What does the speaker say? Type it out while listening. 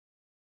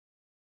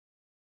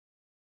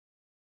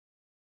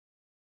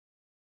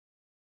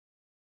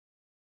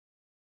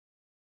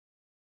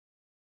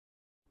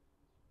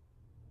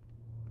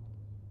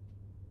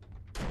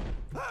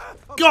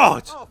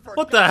God!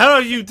 What the hell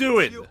are you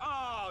doing?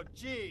 Oh,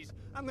 jeez.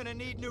 I'm gonna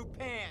need new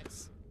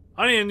pants.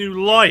 I need a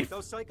new life.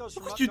 Those psychos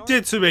from What up you north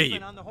did to me?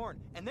 been on the horn,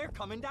 and they're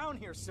coming down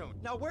here soon.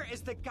 Now, where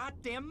is the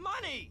goddamn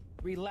money?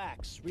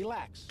 Relax,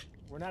 relax.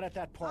 We're not at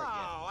that part yet.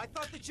 Oh, I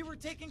thought that you were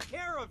taking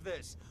care of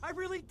this. I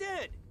really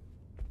did.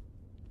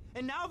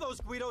 And now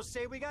those Guidos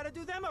say we gotta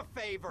do them a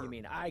favor. You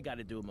mean I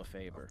gotta do him a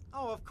favor?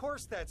 Oh, of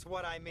course that's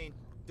what I mean.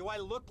 Do I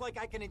look like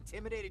I can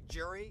intimidate a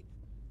jury?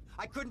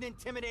 I couldn't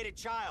intimidate a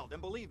child,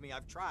 and believe me,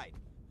 I've tried.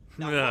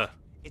 Now, look,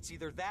 it's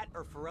either that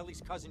or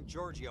Forelli's cousin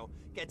Giorgio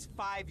gets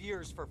 5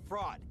 years for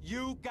fraud.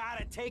 You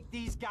gotta take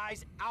these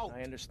guys out.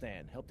 I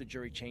understand. Help the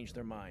jury change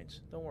their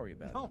minds. Don't worry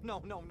about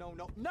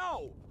it.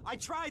 No! I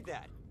tried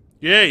that.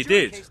 Yeah, he The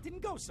jury did. case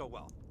didn't go so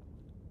well.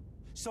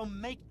 So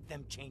make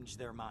them change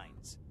their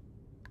minds.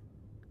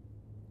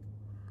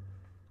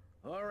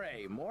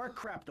 Alright, more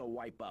crap to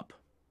wipe up.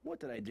 What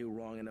did I do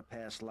wrong in a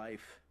past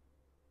life?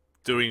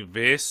 Doing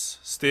this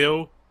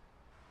still?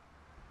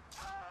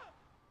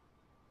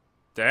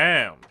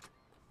 Damn.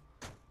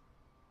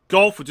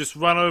 Golf would just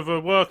run over a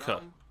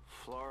worker.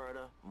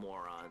 Florida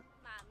moron.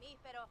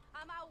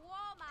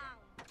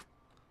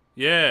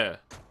 Yeah.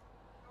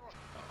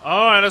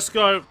 Alright, let's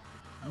go.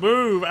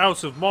 Move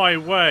out of my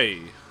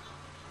way.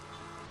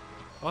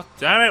 Oh,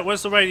 damn it.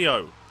 Where's the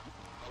radio?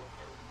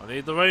 I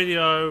need the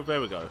radio. There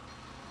we go.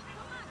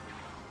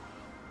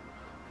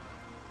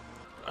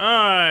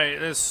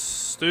 Alright,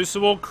 let's do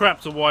some more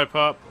crap to wipe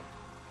up.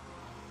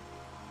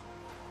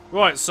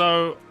 Right,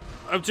 so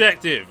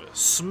objective,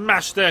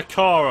 smash their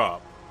car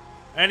up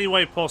any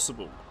way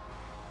possible.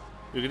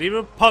 You can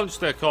even punch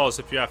their cars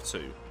if you have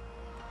to.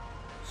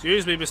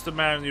 Excuse me, Mr.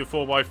 Man in your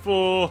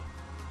 4x4.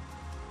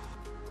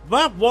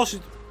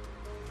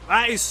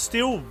 That is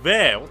still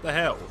there. What the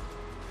hell?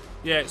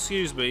 Yeah,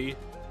 excuse me.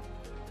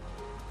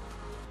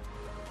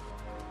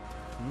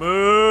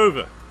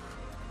 Move.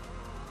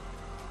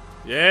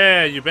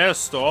 Yeah, you better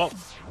stop.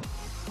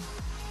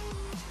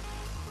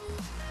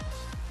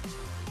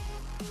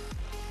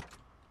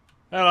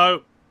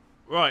 Hello.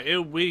 Right,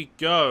 here we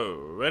go.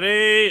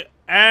 Ready?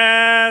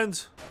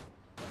 And...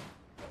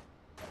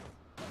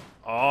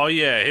 oh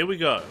yeah, here we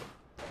go.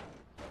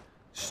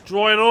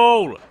 Destroy it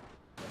all.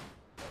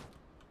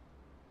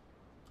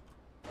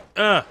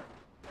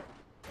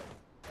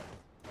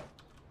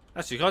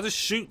 Actually, can I just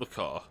shoot the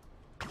car?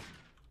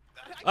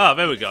 Ah,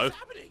 there we go.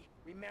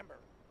 Remember,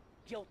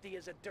 guilty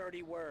is a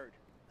dirty word.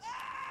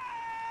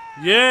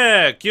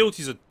 Yeah,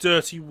 guilty is a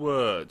dirty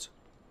word.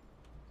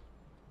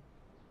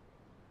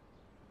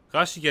 Can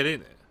I actually get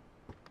in it?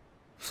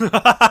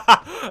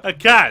 I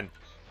can.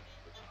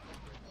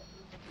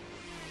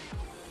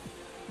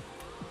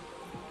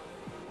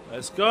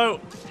 Let's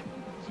go.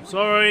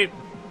 Sorry.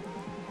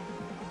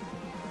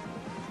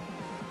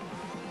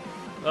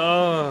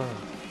 Oh.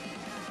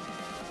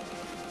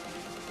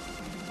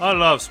 I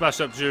love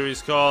smash up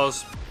jury's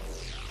cars.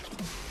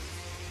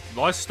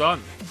 Nice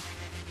stunt.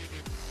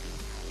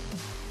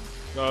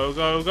 Go,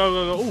 go, go,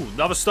 go, go. Ooh,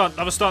 another stunt,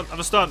 another stunt,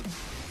 another stunt.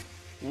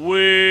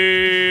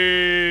 Whee!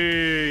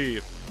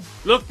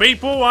 Look,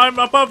 people, I'm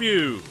above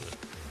you.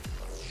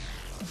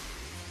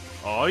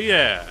 Oh,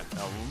 yeah.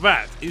 Now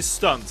that is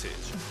stunted.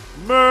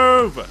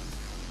 Move!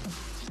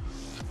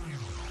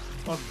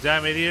 Oh,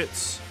 damn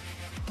idiots.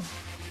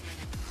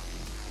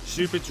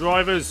 Stupid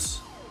drivers.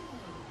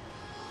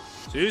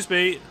 Excuse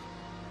me.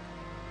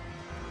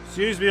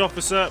 Excuse me,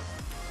 officer.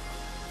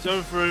 It's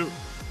over through.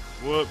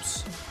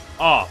 Whoops.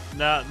 Ah,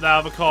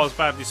 now the car's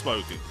badly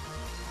smoking.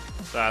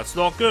 That's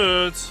not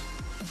good.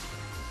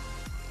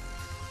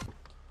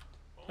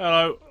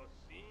 Hello.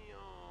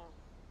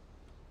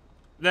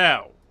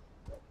 Now.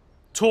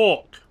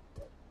 Talk.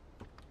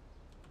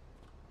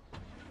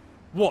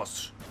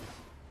 What?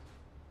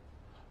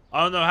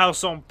 I don't know how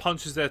someone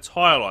punches their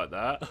tire like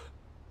that.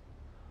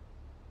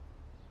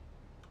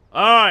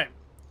 Alright.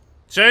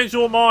 Change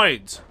your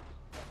mind.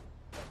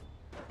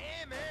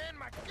 Hey man,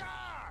 my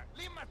car!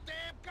 Leave my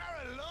damn car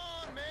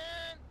alone,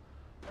 man!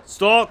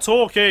 Start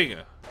talking.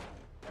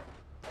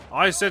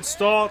 I said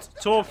start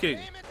talking.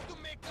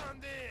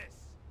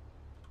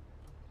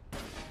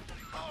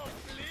 Oh,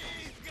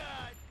 please,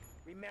 God!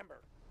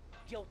 Remember,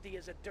 guilty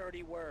is a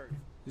dirty word.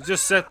 You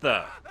just said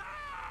that.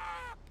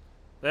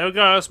 There we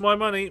go, that's my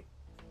money.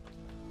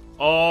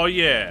 Oh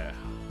yeah.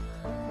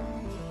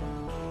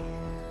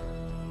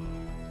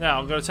 Now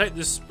I'm gonna take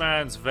this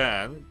man's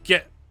van.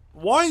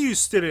 Why are you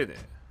still in it?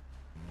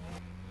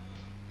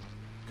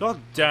 God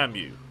damn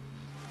you.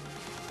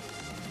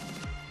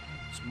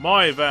 It's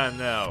my van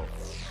now.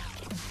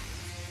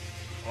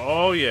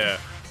 Oh yeah.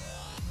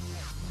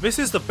 This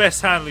is the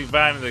best handling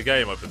van in the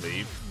game, I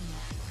believe.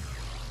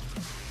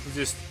 You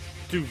just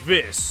do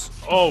this.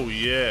 Oh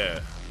yeah.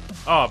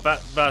 Oh,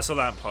 that's a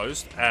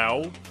lamppost.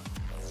 Ow.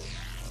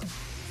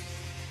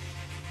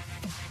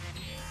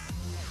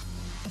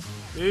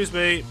 Excuse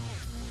me.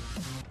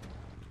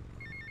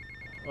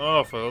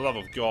 Oh, for the love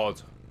of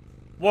God.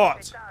 What?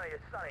 Hey, Tommy,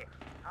 it's Sonny.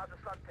 How's the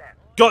suntan?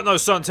 Got no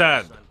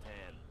suntan.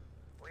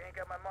 We ain't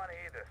got my money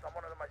either, so I'm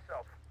one of them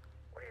myself.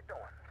 What are you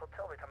doing? So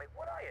tell me, Tommy,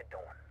 what are you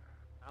doing?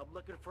 Out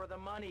looking for the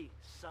money,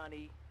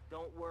 Sonny.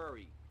 Don't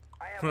worry.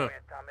 I am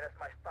worried, Tommy. That's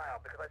my style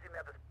because I seem to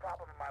have this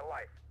problem in my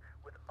life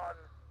with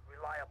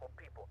unreliable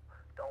people.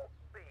 Don't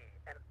be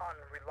an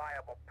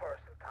unreliable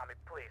person, Tommy,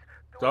 please.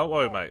 Don't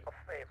worry, mate. A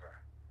favor.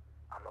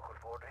 I'm looking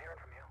forward to hearing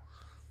from you.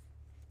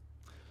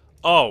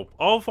 Oh,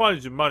 I'll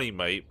find your money,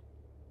 mate,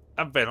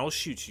 and then I'll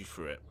shoot you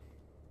for it.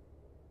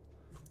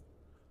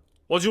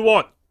 What do you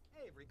want?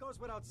 Avery, goes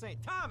without saying.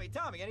 Tommy,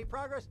 any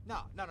progress?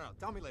 No.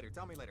 Tell me later.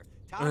 Tommy,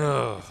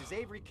 this is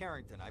Avery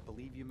Carrington. I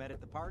believe you met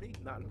at the party?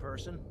 Not in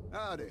person?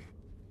 Howdy.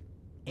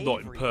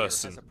 Not in Avery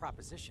person. Here has a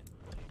proposition.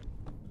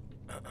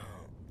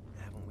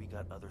 Haven't we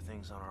got other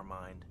things on our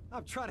mind?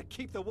 I'm trying to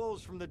keep the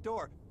wolves from the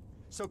door.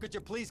 So could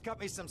you please cut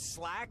me some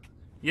slack?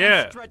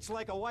 Yeah. I'm stretched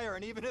like a wire,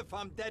 and even if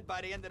I'm dead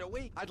by the end of the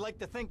week, I'd like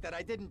to think that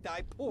I didn't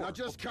die poor. Now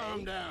just okay?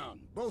 calm down,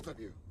 both of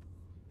you.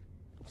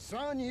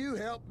 Son, you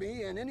help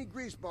me, and any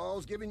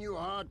greaseballs giving you a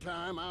hard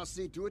time, I'll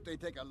see to it they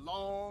take a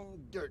long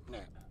dirt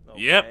nap.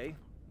 Okay. Yep.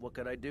 What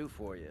could I do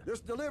for you?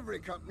 This delivery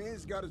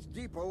company's got its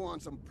depot on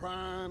some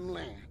prime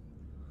land.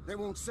 They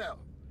won't sell.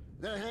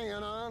 They're hanging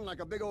on like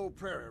a big old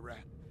prairie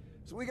rat.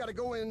 So we gotta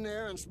go in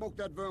there and smoke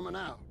that vermin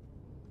out.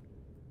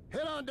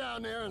 Head on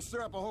down there and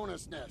stir up a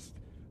hornet's nest.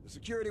 The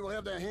security will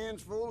have their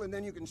hands full, and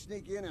then you can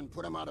sneak in and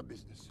put them out of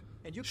business.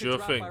 And you can Sure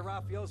drop thing. by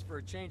Raphael's for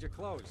a change of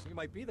clothes. You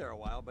might be there a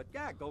while, but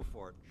yeah, go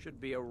for it. Should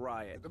be a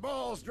riot. If the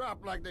balls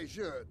drop like they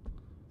should,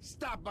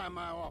 stop by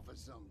my office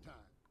sometime.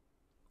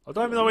 I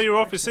don't even know where your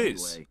office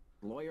Pricks is. anyway.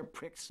 Lawyer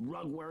pricks,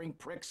 rug-wearing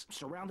pricks,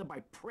 surrounded by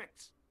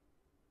pricks.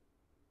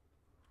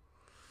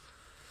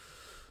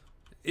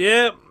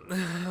 Yep.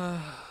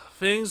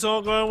 Things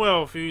aren't going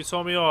well for you,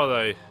 Tommy, are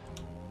they?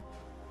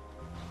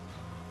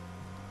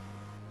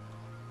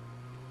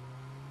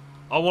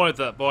 I wanted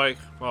that bike.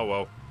 Oh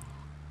well.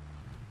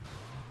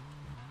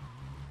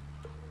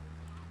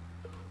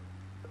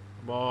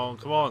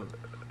 Come on.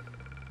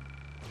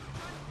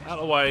 Out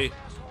of the way.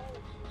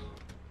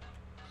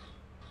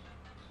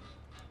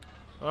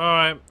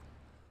 Alright.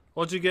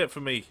 What'd you get for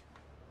me?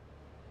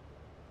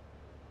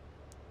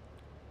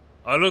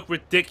 I look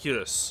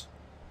ridiculous.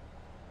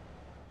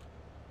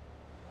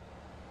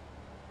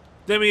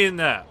 Let me in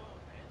there.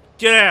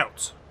 Get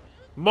out.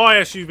 My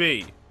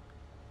SUV.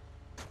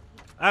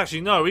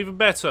 Actually, no, even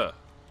better.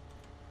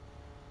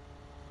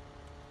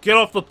 Get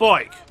off the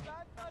bike.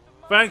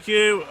 Thank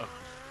you.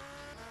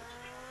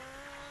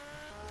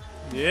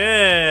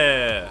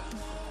 Yeah.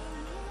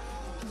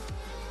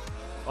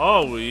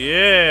 Oh,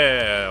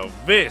 yeah.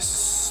 This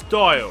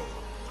style.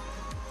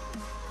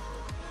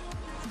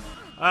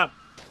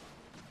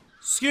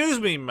 Excuse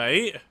me,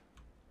 mate.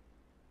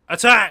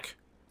 Attack.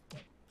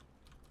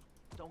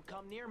 Don't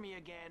come near me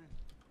again.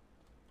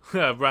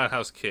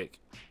 Roundhouse kick.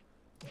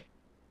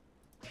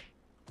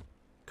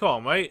 Come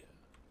on, mate.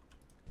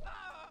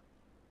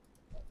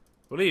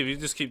 Believe you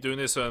just keep doing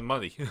this to earn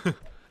money.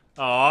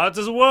 Ah, it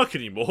doesn't work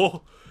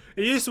anymore.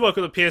 It used to work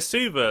on the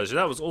PS2 version.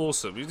 That was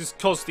awesome. You just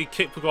constantly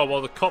kick the guy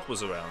while the cop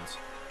was around.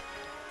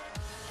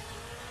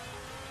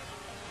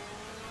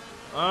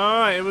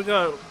 Alright, here we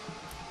go.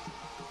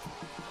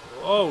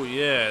 Oh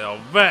yeah, now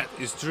that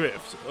is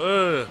drift.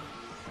 Ugh.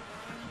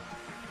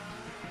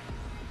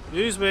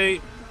 Excuse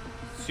me.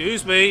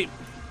 Excuse me.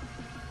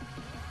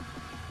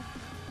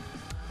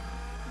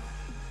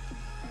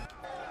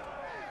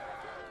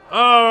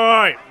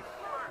 Alright.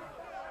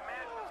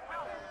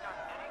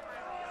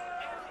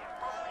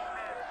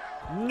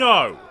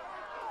 No.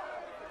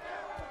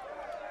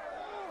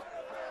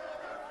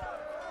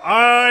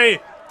 I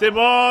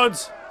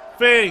demand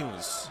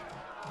things.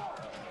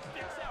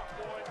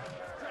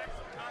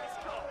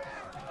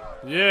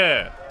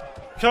 Yeah.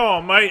 Come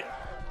on, mate.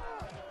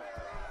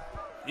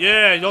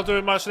 Yeah, you're not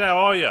doing much now,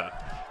 are you?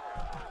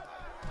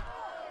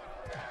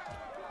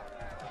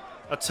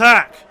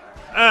 Attack.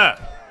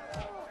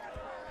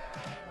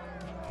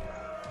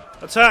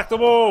 Attack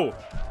them all.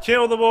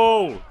 Kill them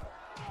all.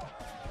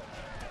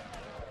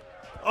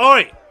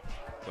 Oi!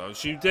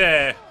 Don't you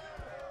dare.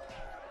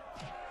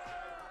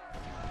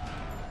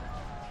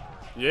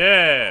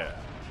 Yeah.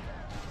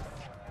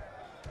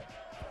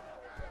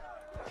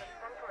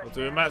 We'll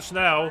do a match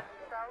now.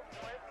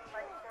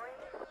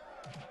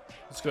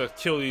 Just gonna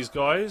kill these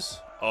guys.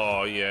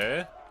 Oh,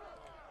 yeah.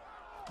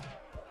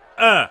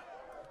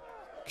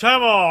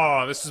 Come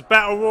on! This is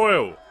Battle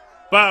Royal.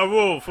 Battle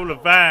Royal full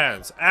of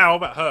vans. Ow,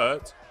 that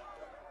hurt.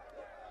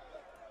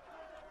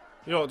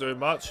 You're not doing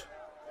much.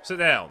 Sit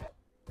down.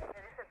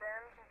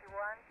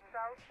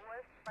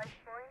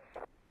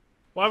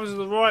 What happens to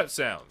the riot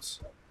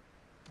sounds?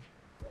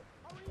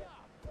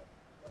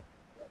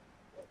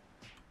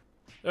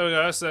 There we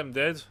go, that's them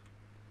dead.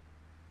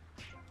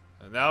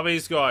 And now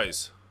these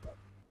guys.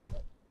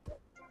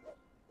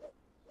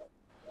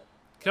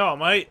 Come on,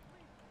 mate.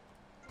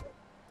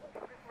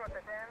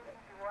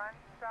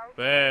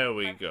 There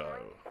we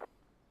go.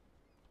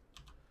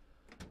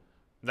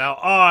 Now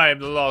I'm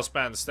the last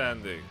man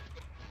standing.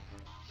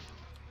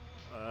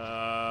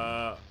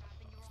 Oh.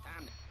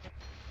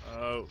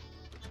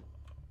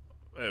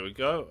 There we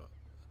go.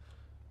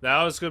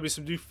 Now there's going to be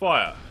some new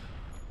fire.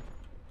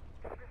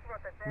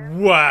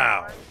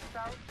 Wow.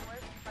 I'm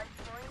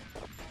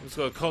just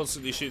gonna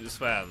constantly shoot this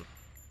fan.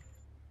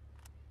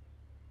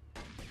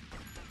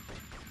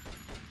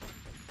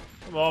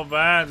 Come on,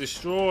 van,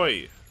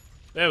 destroy.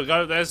 There we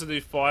go, there's a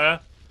new fire.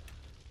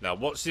 Now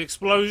watch the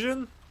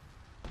explosion.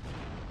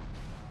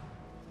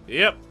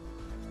 Yep.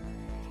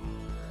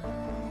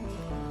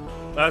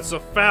 That's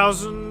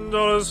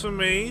 $1,000 for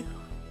me.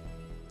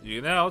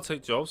 You can now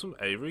take jobs from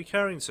Avery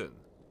Carrington.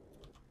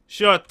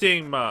 Sure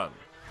thing, man.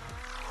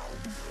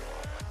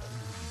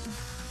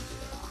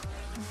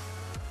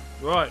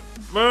 Right,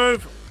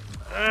 move.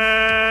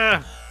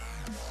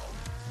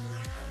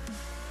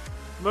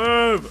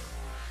 Move.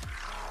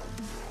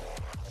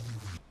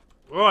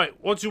 Right,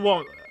 what do you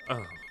want?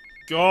 Oh,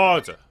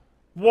 God.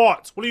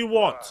 What? What do you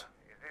want? Is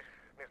this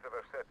Mr.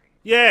 Versetti?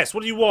 Yes,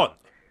 what do you want?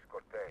 This is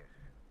Cortez.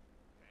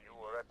 You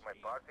were at my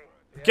party?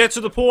 Get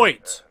to the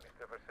point.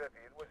 Mr.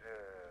 Versetti, it was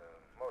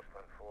a most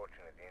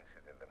unfortunate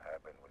incident that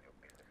happened with your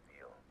business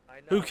deal.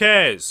 Who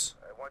cares?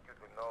 I want you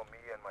to know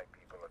me and my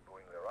people are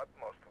doing their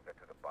utmost to get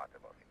to the bottom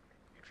of it.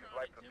 If you'd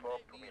like to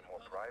talk to me more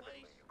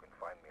privately, you can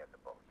find me at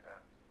the boat, huh?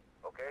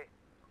 Okay?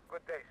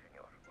 Good day,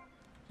 senor.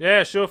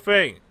 Yeah, sure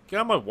thing. Get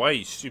out of my way,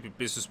 you stupid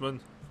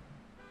businessman.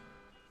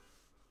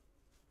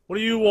 What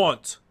do you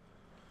want?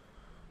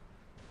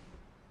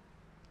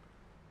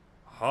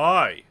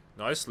 Hi.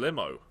 Nice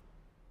limo.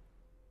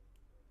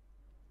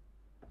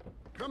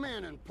 Come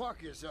in and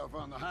park yourself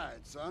on the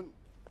hide, son.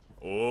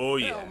 Oh,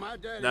 yeah. Hell, my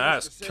daddy Now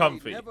used that's to say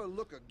comfy. he'd never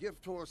look a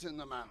gift horse in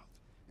the mouth.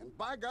 And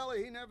by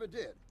golly, he never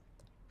did.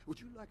 Would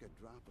you like a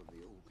drop of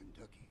the old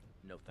Kentucky?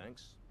 No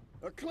thanks.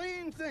 A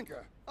clean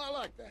thinker. I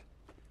like that.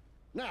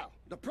 Now,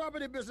 the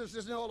property business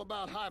isn't all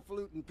about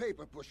highfalutin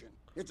paper pushing.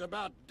 It's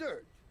about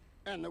dirt.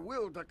 And the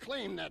will to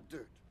claim that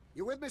dirt.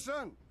 You with me,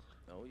 son?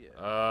 Oh, yeah.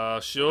 I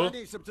Sure.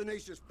 need some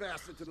tenacious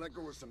bastard to let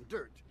go of some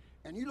dirt.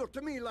 And you look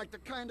to me like the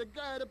kind of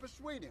guy to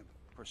persuade him.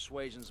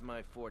 Persuasion's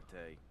my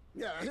forte.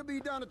 Yeah, he'll be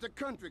down at the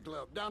country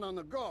club, down on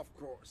the golf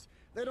course.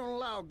 They don't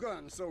allow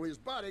guns, so his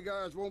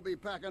bodyguards won't be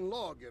packing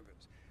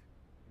lawgivers.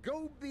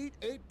 Go beat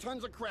 8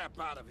 tons of crap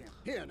out of him.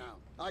 Here now,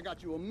 I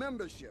got you a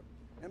membership.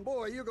 And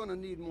boy, you're gonna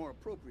need more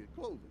appropriate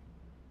clothing.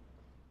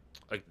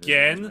 This is my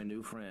Again?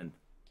 new friend.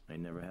 I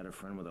never had a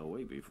friend with a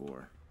weight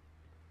before.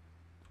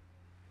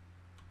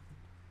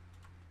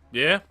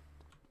 Yeah?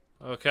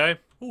 Okay.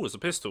 Oh, it's a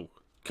pistol.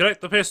 Collect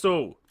the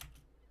pistol!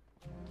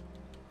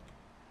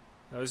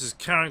 Now, this is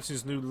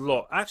Carrington's new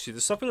lot. Actually,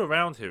 there's something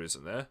around here,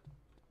 isn't there?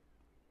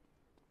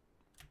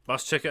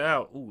 Must check it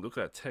out. Ooh, look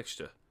at that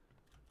texture.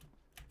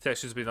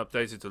 Texture's been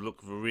updated to look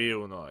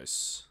real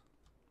nice.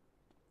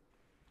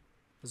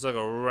 There's like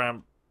a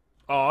ramp.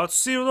 Oh, it's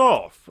sealed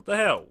off. What the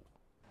hell?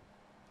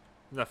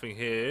 Nothing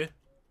here.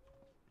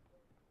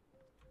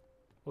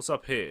 What's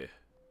up here?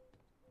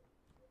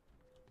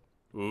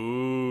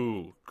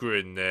 Ooh,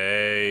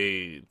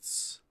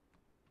 grenades.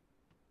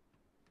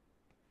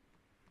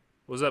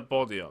 What's that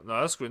body on? No,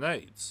 that's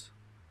grenades.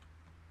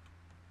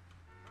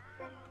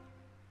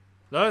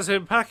 No, it's a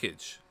hidden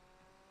package.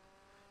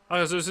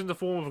 Okay, so it's in the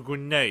form of a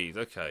grenade.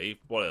 Okay,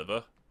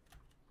 whatever.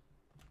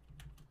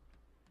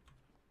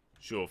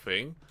 Sure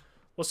thing.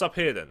 What's up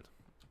here then?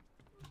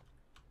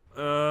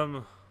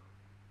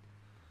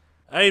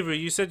 Avery,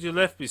 you said you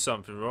left me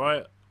something,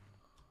 right?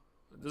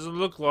 It doesn't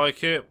look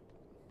like it.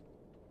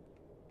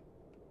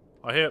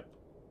 I hear...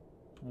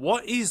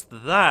 What is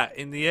that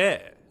in the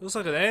air? It looks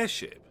like an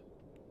airship.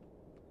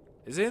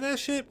 Is it an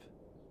airship?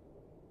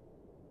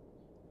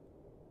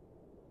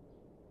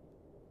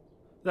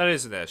 That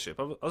is an airship.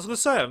 I was going to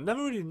say, I've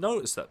never really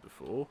noticed that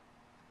before.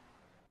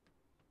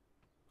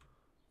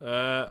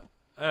 Yeah,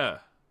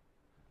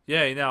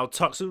 he now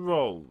tucks and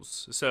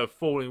rolls instead of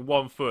falling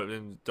 1 foot and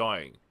then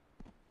dying.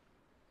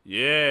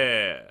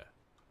 Yeah.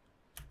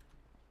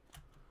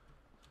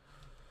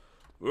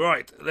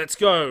 Right, let's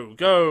go.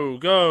 Go,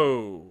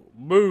 go.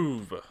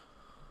 Move.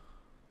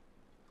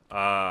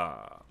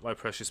 Ah, my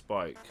precious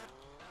bike.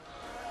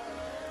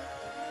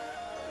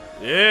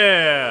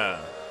 Yeah.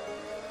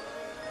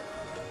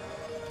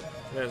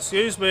 Yeah,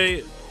 excuse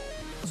me.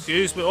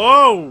 Excuse me.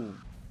 Oh!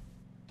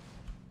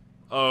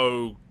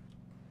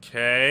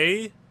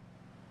 Okay.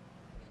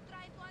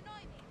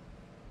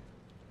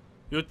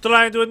 You're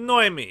trying to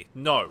annoy me?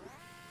 No.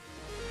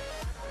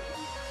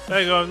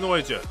 There you go,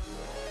 annoyed you.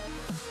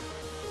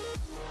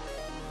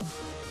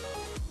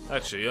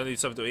 Actually, I need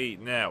something to eat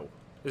now.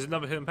 There's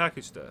another hidden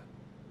package there.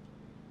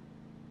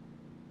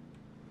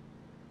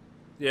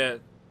 Yeah.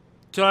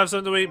 Can I have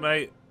something to eat,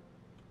 mate?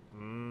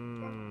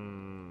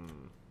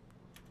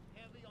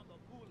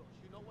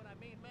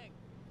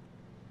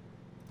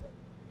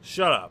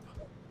 Shut up.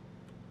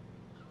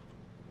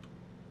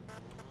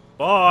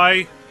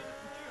 Bye.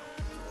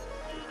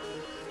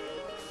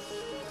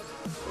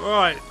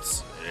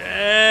 Right.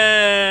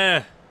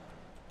 Yeah.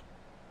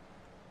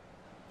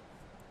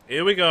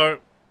 Here we go.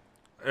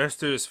 Let's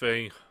do this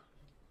thing.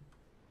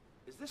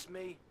 Is this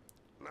me?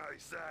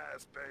 Nice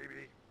ass,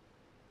 baby.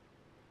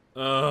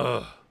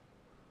 Ugh.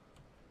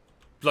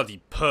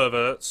 Bloody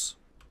perverts.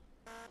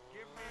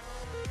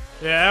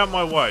 Yeah, out of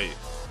my way.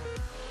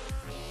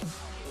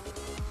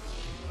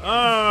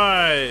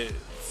 Alright.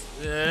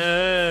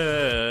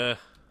 Yeah.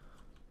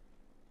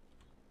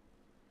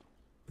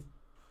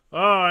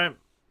 Alright.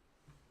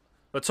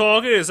 The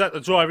target is at the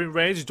driving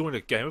range doing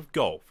a game of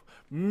golf.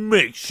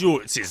 Make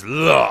sure it's his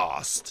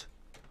last.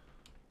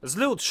 There's a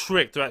little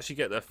trick to actually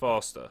get there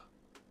faster.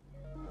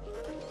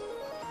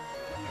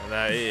 And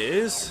that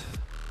is...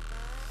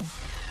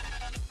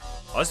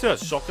 I still have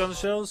shotgun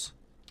shells.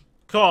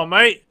 Come on,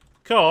 mate.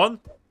 Come on.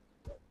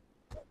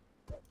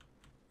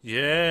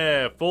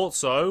 Yeah, thought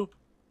so.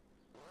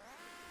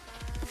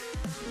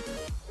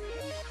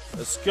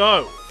 Let's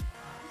go.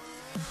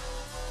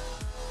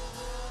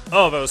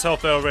 Oh, there was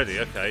health there already.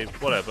 Okay,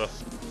 whatever.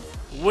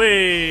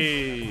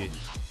 Whee!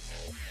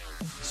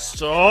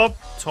 Stop,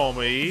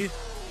 Tommy.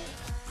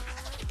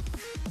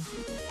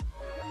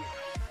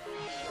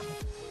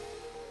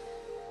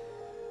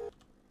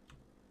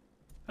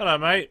 Hello,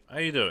 mate. How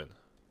you doing?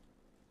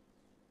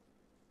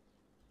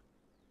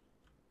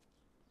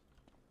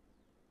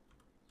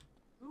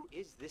 Who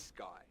is this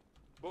guy?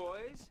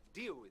 Boys,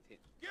 deal with him.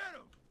 Get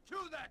him!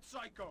 To that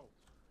psycho!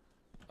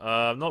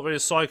 I'm not really a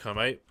psycho,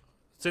 mate.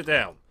 Sit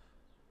down.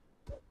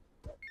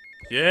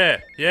 Yeah,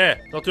 yeah.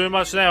 Not doing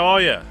much now,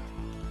 are you?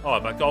 Oh,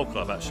 I'm at golf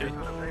club, actually.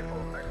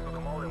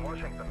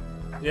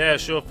 Yeah,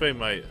 sure thing,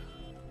 mate.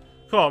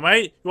 Come on,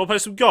 mate. You want to play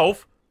some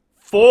golf?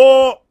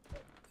 4.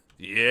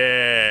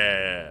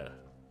 Yeah.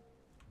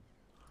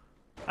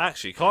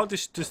 Actually, can't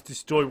just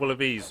destroy one of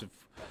these.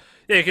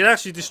 Yeah, you can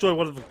actually destroy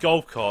one of the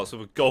golf carts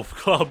with a golf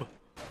club.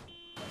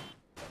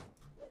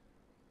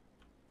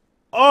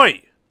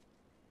 Oi!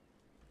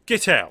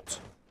 Get out.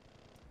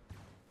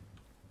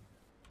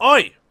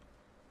 Oi!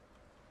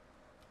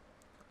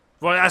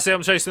 Right, that's it.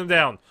 I'm chasing them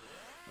down.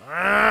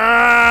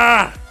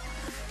 Ah!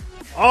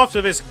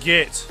 After this,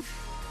 git.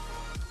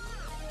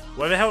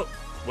 Where the hell?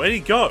 Where'd he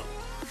go?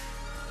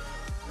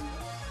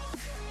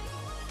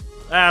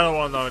 I don't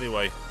want to know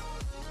anyway.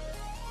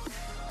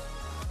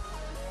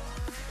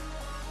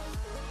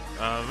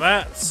 And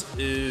that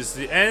is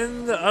the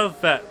end of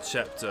that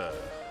chapter.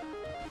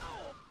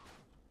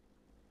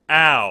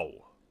 Ow.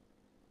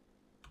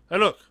 Hey,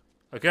 look.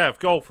 Okay, I have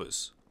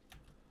golfers.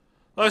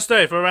 Nice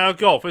day for a round of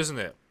golf, isn't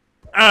it?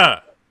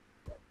 Ah!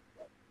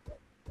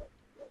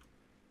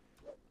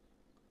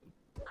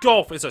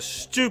 Golf is a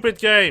stupid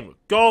game.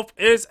 Golf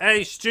is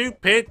a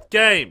stupid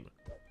game.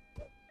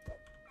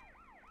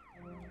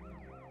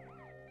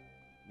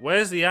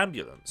 Where's the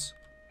ambulance?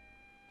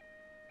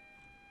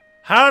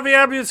 How did the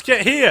ambulance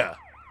get here?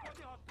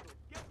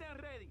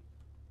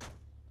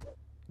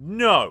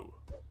 No.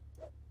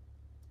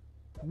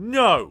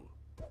 No.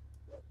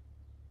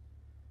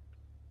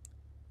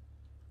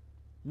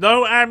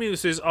 No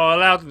ambulances are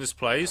allowed in this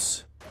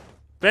place.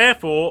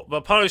 Therefore,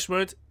 the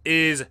punishment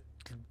is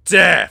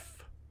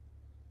death.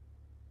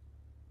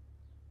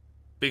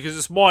 Because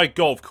it's my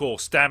golf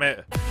course, damn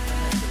it.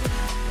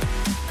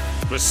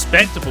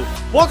 Respectable.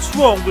 What's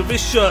wrong with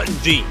this shirt and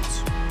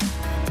jeans?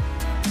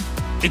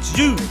 It's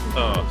you.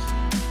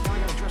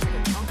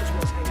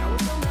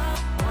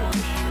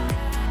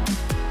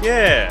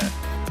 Yeah.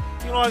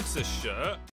 He likes this shirt.